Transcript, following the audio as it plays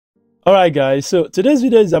Alright guys, so today's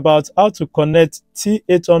video is about how to connect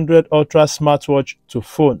T800 Ultra smartwatch to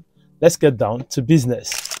phone. Let's get down to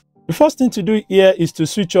business. The first thing to do here is to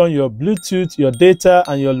switch on your Bluetooth, your data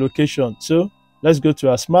and your location. So let's go to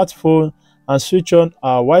our smartphone and switch on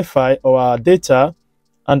our Wi-Fi or our data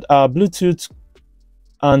and our Bluetooth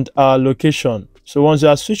and our location. So once you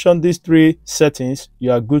have switched on these three settings,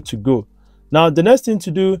 you are good to go. Now the next thing to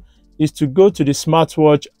do is to go to the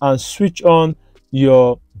smartwatch and switch on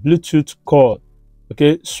your Bluetooth call.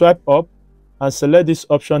 Okay, swipe up and select this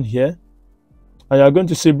option here, and you're going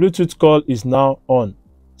to see Bluetooth call is now on.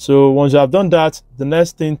 So once you have done that, the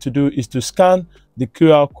next thing to do is to scan the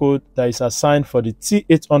QR code that is assigned for the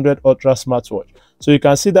T800 Ultra smartwatch. So you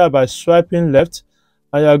can see that by swiping left,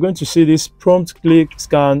 and you're going to see this prompt click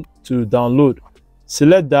scan to download.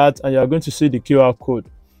 Select that and you're going to see the QR code.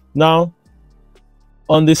 Now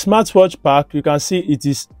on the smartwatch pack, you can see it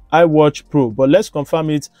is HiWatch Pro, but let's confirm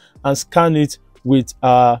it and scan it with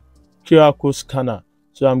our QR code scanner.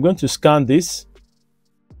 So I'm going to scan this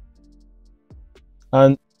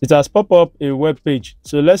and it has popped up a web page.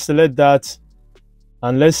 So let's select that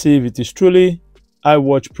and let's see if it is truly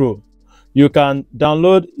HiWatch Pro. You can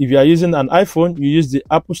download, if you are using an iPhone, you use the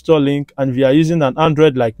Apple Store link, and if you are using an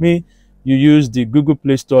Android like me, you use the Google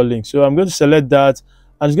Play Store link. So I'm going to select that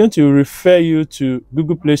and it's going to refer you to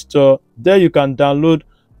Google Play Store. There you can download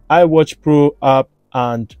HiWatch Pro app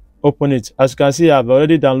and open it. As you can see, I've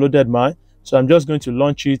already downloaded mine, so I'm just going to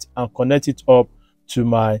launch it and connect it up to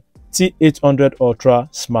my T800 Ultra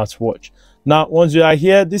smartwatch. Now once you are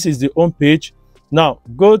here, this is the home page. Now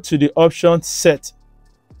go to the option set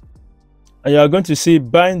and you are going to see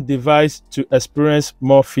bind device to experience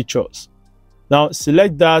more features. Now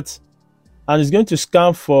select that and it's going to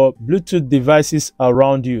scan for Bluetooth devices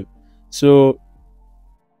around you. So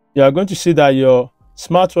you are going to see that your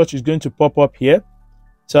smartwatch is going to pop up here.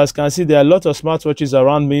 So as you can see, there are a lot of smartwatches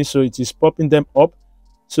around me, so it is popping them up.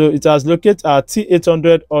 So it has located our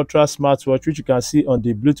T800 Ultra smartwatch, which you can see on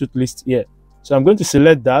the Bluetooth list here. So I'm going to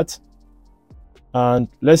select that and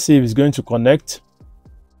let's see if it's going to connect.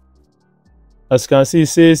 As you can see, it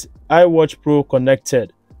says HiWatch Pro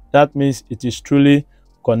connected. That means it is truly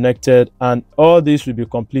connected and all this will be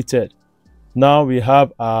completed. Now we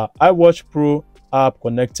have our HiWatch Pro app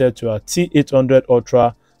connected to our T800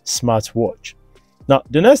 Ultra smartwatch. Now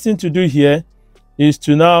the next thing to do here is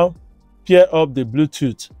to now pair up the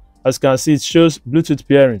Bluetooth. As you can see, it shows Bluetooth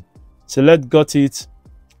pairing. Select got it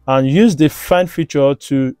and use the find feature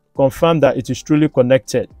to confirm that it is truly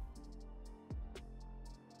connected.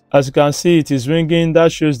 As you can see, it is ringing.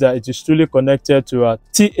 That shows that it is truly connected to our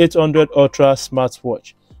T800 Ultra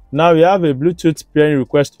smartwatch. Now we have a Bluetooth pairing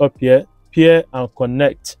request up here. Pair and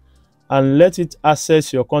connect, and let it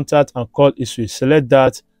access your contact and call history. Select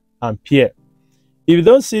that and pair. If you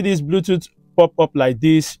don't see this Bluetooth pop up like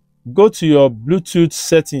this, go to your Bluetooth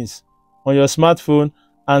settings on your smartphone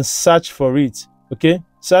and search for it. Okay,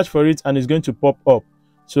 search for it and it's going to pop up.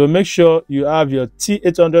 So make sure you have your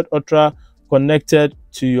T800 Ultra connected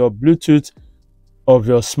to your Bluetooth of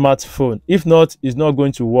your smartphone. If not, it's not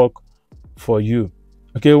going to work for you.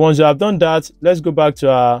 Okay, once you have done that, let's go back to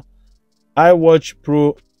our HiWatch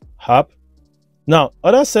Pro app. Now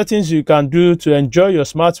other settings you can do to enjoy your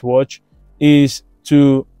smartwatch is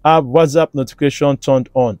to have WhatsApp notification turned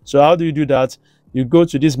on. So how do you do that? You go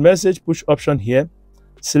to this message push option here,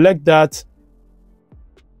 select that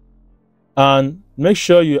and make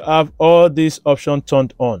sure you have all these options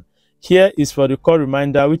turned on. Here is for the call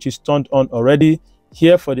reminder, which is turned on already.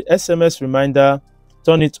 Here for the SMS reminder,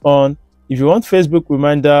 turn it on. If you want Facebook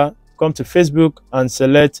reminder, come to Facebook and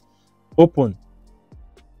select open,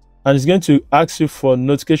 and it's going to ask you for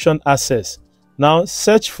notification access. Now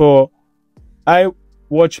search for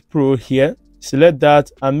HiWatch Pro here, select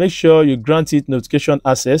that and make sure you grant it notification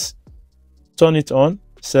access. Turn it on,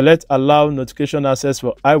 select allow notification access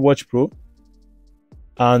for HiWatch Pro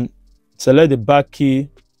and select the back key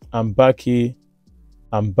and back key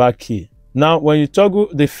and back key. Now when you toggle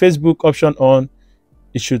the Facebook option on,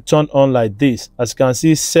 it should turn on like this. As you can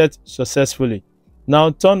see, set successfully. Now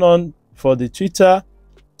turn on for the Twitter,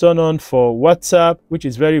 turn on for WhatsApp, which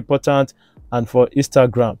is very important, and for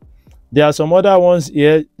Instagram. There are some other ones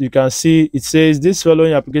here. You can see it says these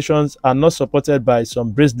following applications are not supported by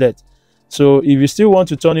some bracelet. So if you still want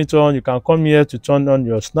to turn it on, you can come here to turn on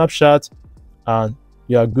your Snapchat and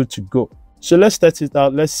you are good to go. So let's test it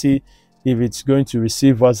out. Let's see if it's going to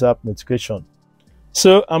receive WhatsApp notification.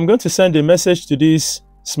 So I'm going to send a message to this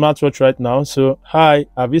smartwatch right now. So hi,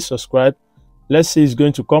 have you subscribed? Let's see, it's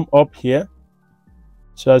going to come up here.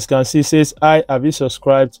 So as you can see, it says hi, have you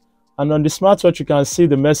subscribed? And on the smartwatch, you can see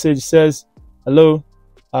the message says, hello,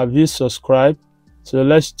 have you subscribed? So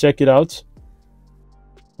let's check it out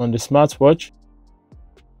on the smartwatch.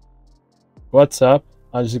 WhatsApp,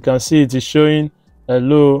 as you can see, it is showing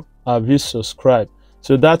hello, have you subscribed?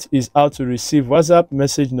 So that is how to receive WhatsApp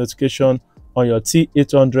message notification on your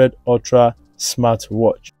T800 Ultra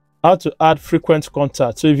smartwatch. How to add frequent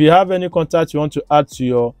contact. So if you have any contact you want to add to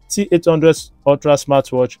your T800 Ultra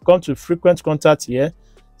smartwatch, come to frequent contact here,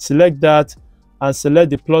 select that and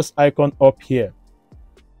select the plus icon up here.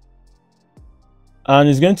 And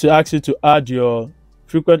it's going to ask you to add your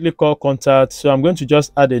frequently called contact. So I'm going to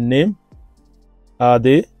just add a name,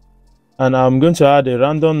 Ade, and I'm going to add a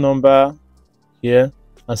random number here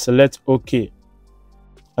and select OK.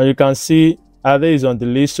 And you can see Ade is on the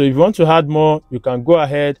list. So if you want to add more, you can go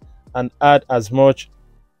ahead and add as much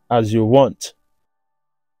as you want.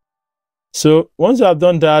 So once you have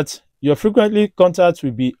done that, your frequently contacts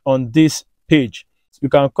will be on this page. You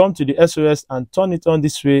can come to the SOS and turn it on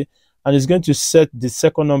this way, and it's going to set the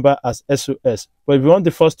second number as SOS. But if you want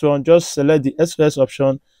the first one, just select the SOS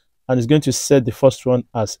option and it's going to set the first one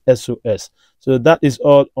as SOS. So that is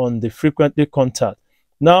all on the frequently contact.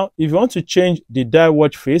 Now, if you want to change the dial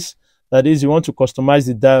watch face, that is, you want to customize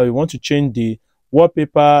the dial, you want to change the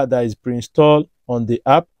wallpaper that is pre-installed on the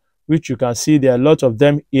app, which you can see there are a lot of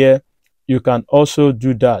them here. You can also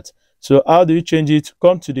do that. So how do you change it?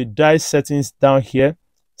 Come to the dial settings down here,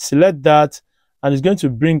 select that, and it's going to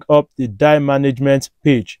bring up the dial management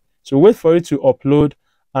page. So wait for it to upload,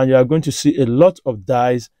 and you are going to see a lot of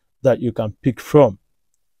dials that you can pick from.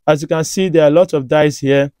 As you can see, there are a lot of dials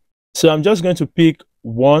here. So I'm just going to pick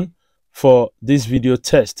one for this video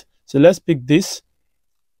test. So let's pick this.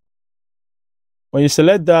 When you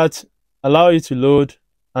select that, allow it to load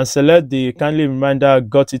and select the kindly reminder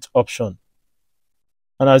got it option.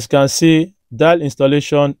 And as you can see, dial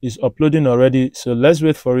installation is uploading already. So let's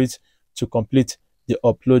wait for it to complete the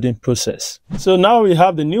uploading process. So now we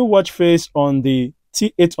have the new watch face on the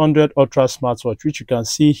T800 Ultra smartwatch, which you can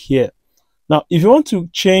see here. Now, if you want to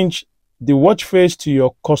change the watch face to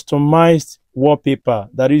your customized wallpaper,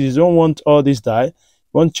 that is, you don't want all this dial, you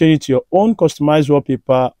want to change it to your own customized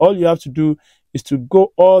wallpaper, all you have to do is to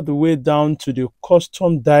go all the way down to the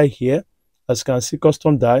custom dial here. As you can see,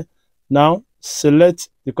 custom dial. Now select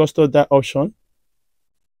the custom dial option,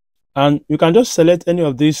 and you can just select any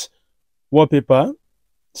of this wallpaper,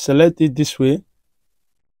 select it this way,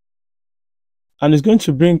 and it's going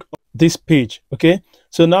to bring up this page. Okay,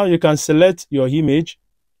 so now you can select your image,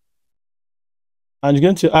 and it's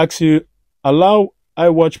going to ask you allow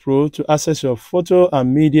HiWatch Pro to access your photo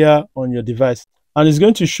and media on your device, and it's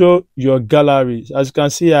going to show your gallery. As you can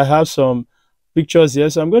see, I have some pictures here,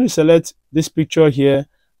 so I'm going to select this picture here,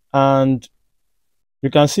 and you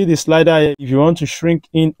can see the slider here if you want to shrink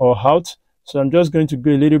in or out. So I'm just going to go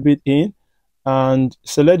a little bit in and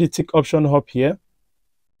select the tick option up here,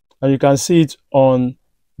 and you can see it on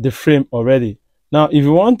the frame already. Now if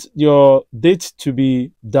you want your date to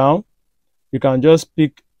be down, you can just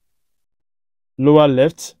pick lower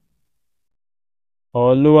left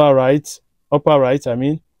or lower right, upper right I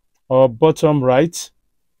mean, or bottom right.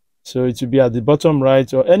 So it will be at the bottom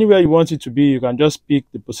right, or anywhere you want it to be. You can just pick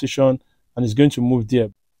the position and it's going to move there.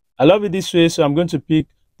 I love it this way, so I'm going to pick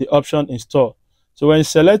the option install. So when you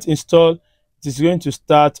select install, it is going to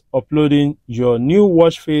start uploading your new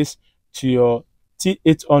watch face to your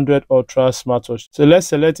T800 Ultra smartwatch. So let's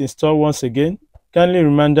select install once again. Kindly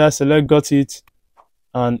reminder, select got it,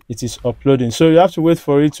 and it is uploading. So you have to wait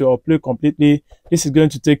for it to upload completely. This is going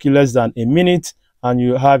to take you less than a minute, and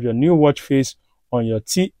you have your new watch face on your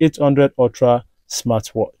T800 Ultra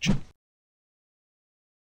smartwatch.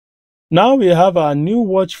 Now we have our new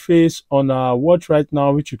watch face on our watch right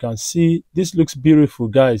now, which you can see. This looks beautiful,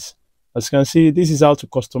 guys. As you can see, this is how to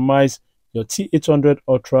customize your T800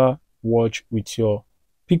 Ultra watch with your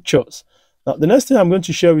pictures. Now, the next thing I'm going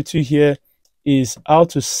to share with you here is how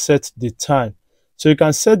to set the time. So you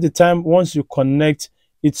can set the time once you connect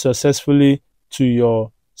it successfully to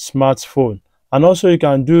your smartphone. And also you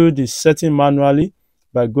can do the setting manually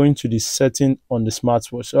by going to the setting on the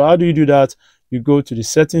smartwatch. So how do you do that? You go to the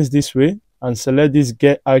settings this way and select this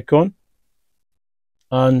gear icon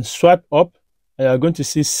and swipe up, and you're going to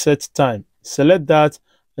see set time. Select that,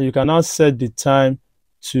 and you can now set the time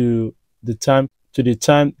to the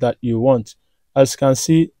time that you want. As you can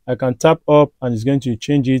see, I can tap up and it's going to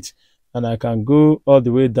change it, and I can go all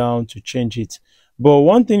the way down to change it. But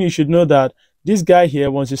one thing you should know, that this guy here,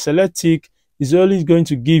 once you select tick, is only going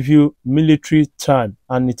to give you military time,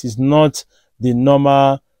 and it is not the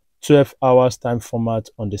normal 12 hours time format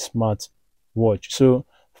on the smart watch. So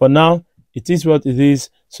for now, it is what it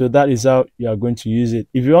is. So that is how you are going to use it.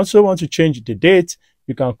 If you also want to change the date,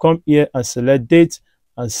 you can come here and select date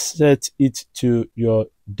and set it to your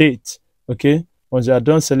date. Okay, once you are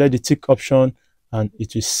done, select the tick option and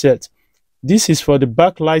it is set. This is for the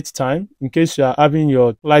backlight time. In case you are having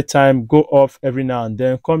your light time go off every now and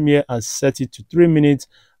then, come here and set it to 3 minutes,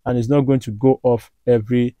 and it's not going to go off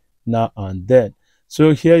every now and then.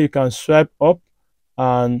 So here you can swipe up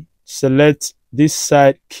and select this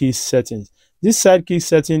side key settings. This side key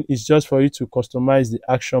setting is just for you to customize the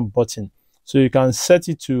action button. So you can set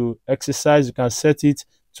it to exercise, you can set it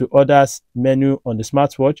to others menu on the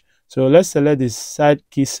smartwatch. So let's select the side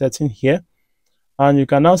key setting here, and you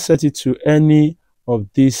can now set it to any of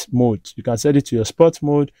these modes. You can set it to your sport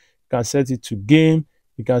mode, you can set it to game,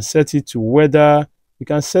 you can set it to weather, you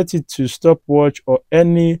can set it to stopwatch, or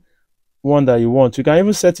any one that you want. You can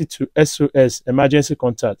even set it to SOS, emergency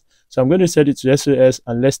contact. So I'm going to set it to SOS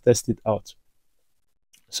and let's test it out.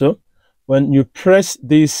 So when you press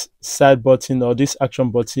this side button or this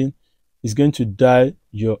action button, it's going to dial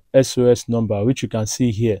your SOS number, which you can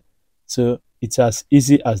see here. So it's as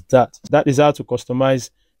easy as that. That is how to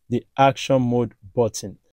customize the action mode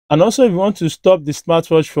button. And also, if you want to stop the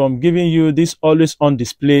smartwatch from giving you this always on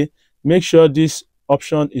display, make sure this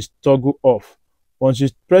option is toggle off. Once you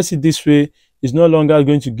press it this way, it's no longer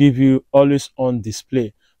going to give you always on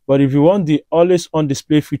display. But if you want the always on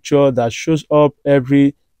display feature that shows up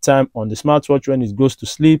every time on the smartwatch when it goes to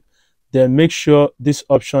sleep, then make sure this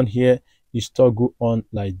option here is toggle on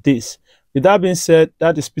like this. With that being said,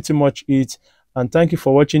 that is pretty much it. And thank you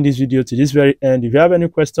for watching this video to this very end. If you have any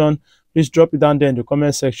question, please drop it down there in the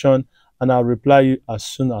comment section and I'll reply you as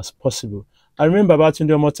soon as possible. I remain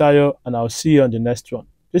Babatunde Omotayo, and I'll see you on the next one.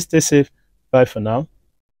 Please stay safe. Bye for now.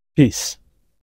 Peace.